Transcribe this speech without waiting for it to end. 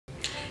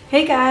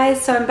Hey guys,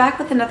 so I'm back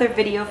with another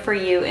video for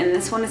you, and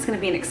this one is going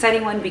to be an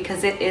exciting one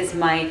because it is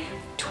my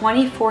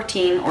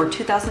 2014 or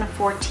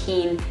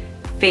 2014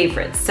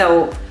 favorites.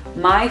 So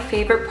my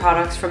favorite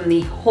products from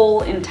the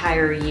whole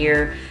entire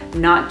year,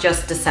 not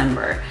just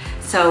December.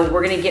 So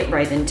we're gonna get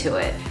right into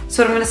it.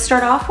 So what I'm gonna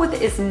start off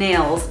with is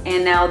nails,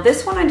 and now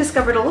this one I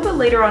discovered a little bit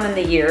later on in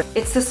the year.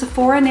 It's the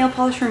Sephora nail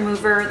polish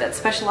remover that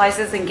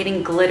specializes in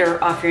getting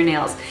glitter off your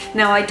nails.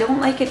 Now I don't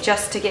like it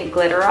just to get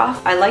glitter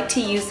off. I like to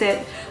use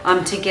it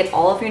to get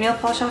all of your nail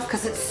polish off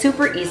because it's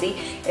super easy.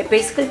 It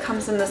basically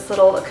comes in this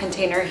little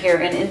container here,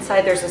 and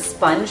inside there's a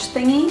sponge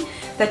thingy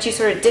that you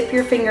sort of dip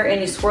your finger in,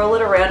 you swirl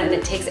it around, and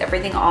it takes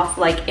everything off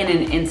like in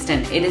an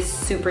instant. It is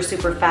super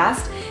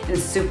fast and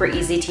super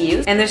easy to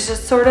use. And there's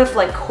just sort of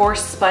like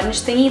coarse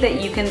sponge thingy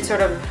that you can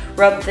sort of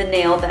rub the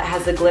nail that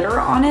has the glitter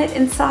on it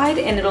inside,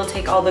 and it'll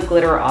take all the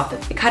glitter off.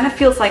 It kind of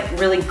feels like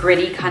really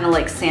gritty, kind of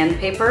like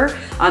sandpaper.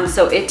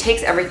 So it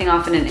takes everything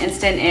off in an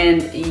instant,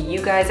 and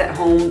you guys at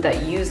home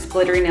that use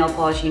glittery nail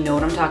polish, you know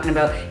what I'm talking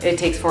about. It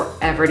takes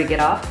forever to get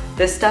off.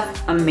 This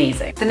stuff,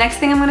 amazing. The next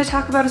thing I'm going to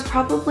talk about is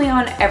probably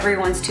on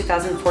everyone's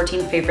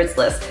 2014 favorites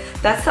list.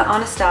 That's the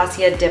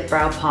Anastasia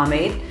Dipbrow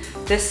pomade.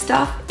 This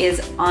stuff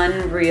is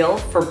unreal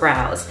for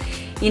brows.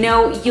 You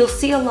know, you'll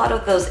see a lot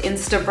of those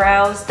Insta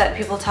brows that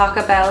people talk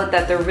about,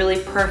 that they're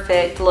really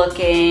perfect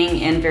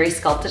looking and very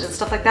sculpted and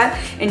stuff like that.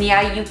 And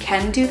yeah, you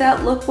can do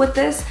that look with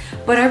this,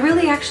 but I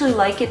really actually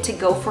like it to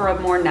go for a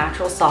more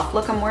natural soft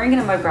look. I'm wearing it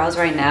on my brows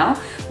right now.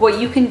 What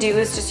you can do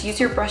is just use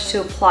your brush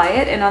to apply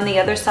it, and on the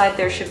other side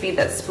there should be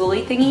that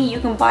spoolie thingy. You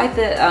can buy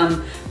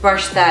the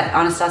brush that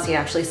Anastasia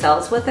actually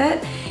sells with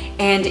it.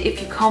 And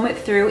if you comb it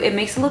through, it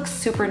makes it look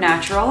super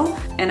natural.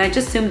 And I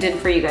just zoomed in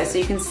for you guys so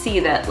you can see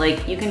that,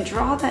 like, you can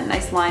draw that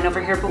nice line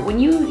over here, but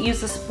when you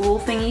use the spool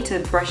thingy to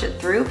brush it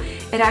through,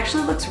 it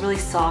actually looks really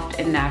soft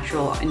and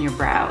natural in your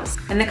brows.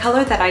 And the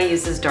color that I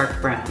use is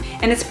dark brown.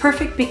 And it's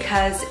perfect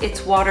because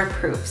it's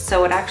waterproof,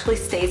 so it actually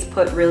stays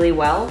put really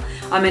well,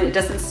 and it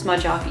doesn't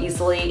smudge off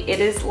easily.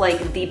 It is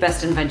like the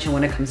best invention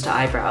when it comes to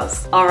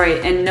eyebrows. All right,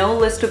 and no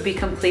list would be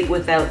complete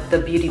without the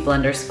Beauty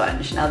Blender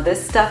sponge. Now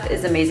this stuff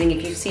is amazing.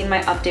 If you've seen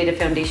my updated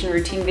foundation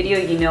routine video,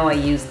 you know I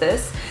use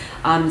this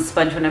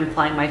sponge when I'm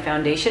applying my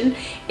foundation.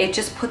 It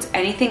just puts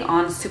anything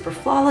on super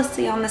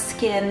flawlessly on the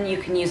skin. You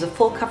can use a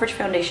full coverage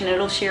foundation,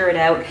 it'll sheer it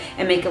out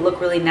and make it look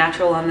really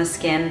natural on the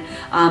skin,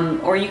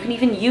 or you can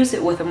even use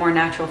it with a more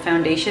natural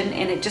foundation,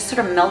 and it just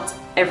sort of melts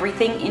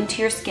everything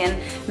into your skin,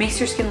 makes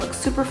your skin look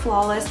super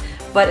flawless,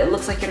 but it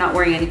looks like you're not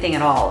wearing anything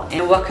at all.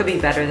 And what could be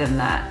better than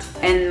that?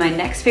 And my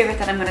next favorite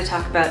that I'm going to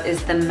talk about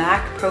is the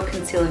MAC Pro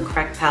Conceal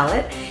Correct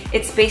palette.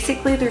 It's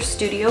basically their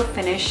Studio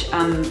Finish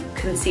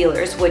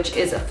concealers, which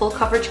is a full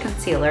coverage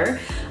concealer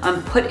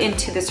put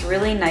into this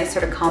really nice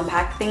sort of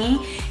compact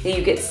thingy.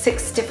 You get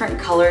 6 different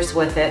colors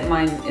with it.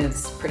 Mine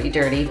is pretty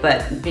dirty,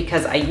 but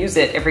because I use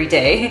it every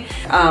day,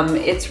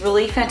 it's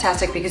really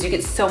fantastic because you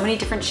get so many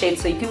different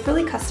shades, so you can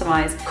really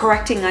customize.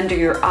 Correcting under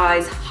your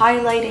eyes,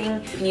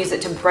 highlighting. You can use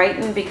it to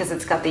brighten because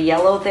it's got the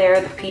yellow there.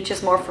 The peach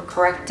is more for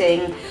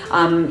correcting.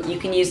 You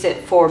can use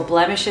it for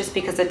blemishes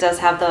because it does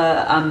have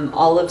the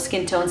olive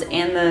skin tones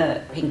and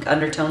the pink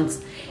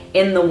undertones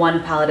in the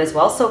one palette as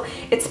well. So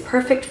it's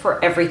perfect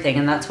for everything,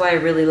 and that's why I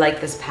really like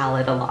this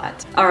palette a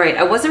lot. All right,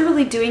 I wasn't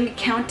really doing a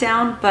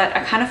countdown, but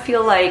I kind of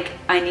feel like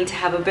I need to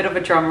have a bit of a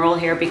drum roll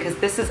here because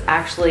this is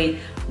actually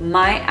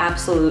my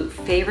absolute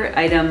favorite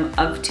item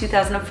of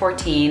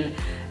 2014,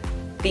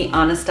 the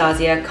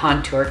Anastasia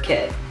Contour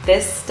Kit.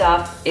 This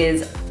stuff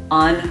is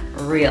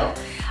unreal.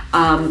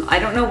 I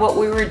don't know what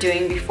we were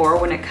doing before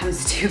when it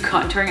comes to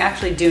contouring. I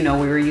actually do know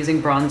we were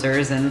using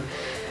bronzers, and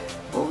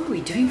what were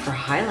we doing for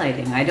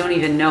highlighting? I don't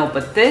even know,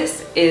 but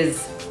this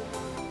is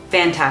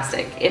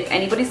fantastic. If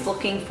anybody's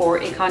looking for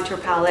a contour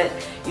palette,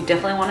 you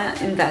definitely want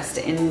to invest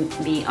in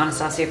the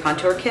Anastasia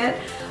Contour Kit.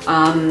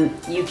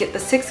 You get the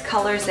 6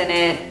 colors in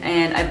it,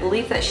 and I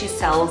believe that she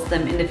sells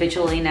them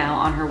individually now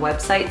on her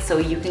website, so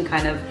you can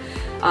kind of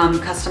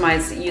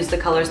customize, use the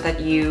colors that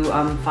you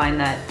find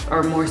that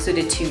are more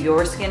suited to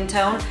your skin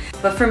tone.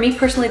 But for me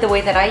personally, the way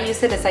that I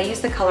use it is I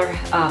use the color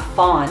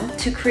Fawn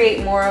to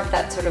create more of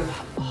that sort of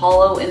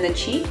hollow in the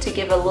cheek to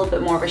give a little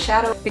bit more of a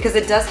shadow, because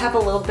it does have a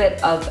little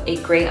bit of a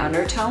gray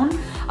undertone.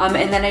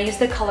 And then I use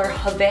the color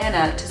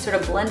Havana to sort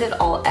of blend it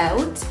all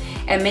out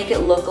and make it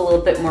look a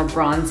little bit more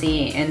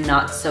bronzy and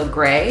not so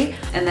gray.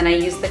 And then I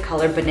use the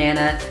color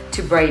Banana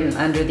to brighten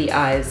under the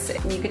eyes.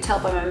 And you can tell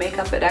by my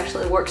makeup it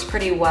actually works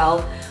pretty well.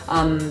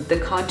 The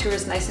contour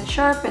is nice and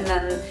sharp, and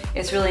then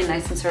it's really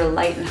nice and sort of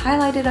light and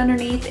highlighted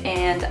underneath.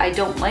 And I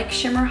don't like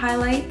shimmer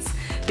highlights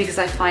because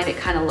I find it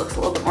kind of looks a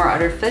little bit more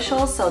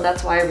artificial, so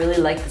that's why I really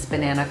like this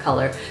banana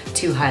color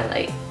to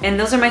highlight. And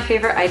those are my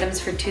favorite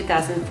items for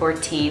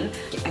 2014.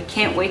 I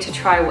can't wait to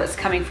try what's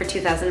coming for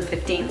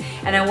 2015,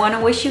 and I want to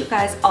wish you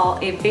guys all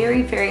a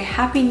very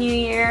happy new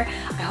year.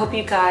 I hope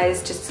you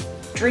guys just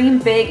dream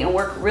big and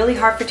work really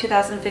hard for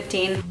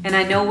 2015, and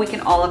I know we can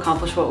all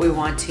accomplish what we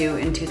want to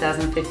in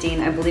 2015.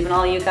 I believe in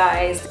all you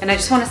guys, and I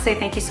just want to say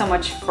thank you so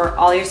much for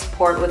all your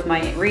support with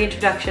my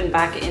reintroduction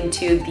back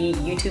into the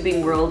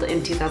YouTubing world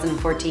in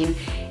 2014.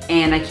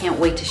 and I can't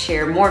wait to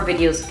share more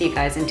videos with you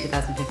guys in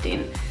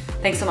 2015.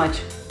 Thanks so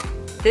much.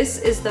 This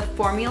is the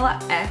Formula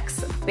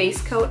X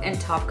base coat and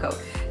top coat.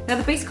 Now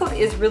the base coat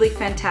is really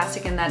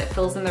fantastic in that it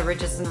fills in the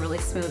ridges and really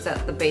smooths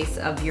out the base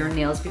of your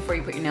nails before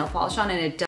you put your nail polish on, and it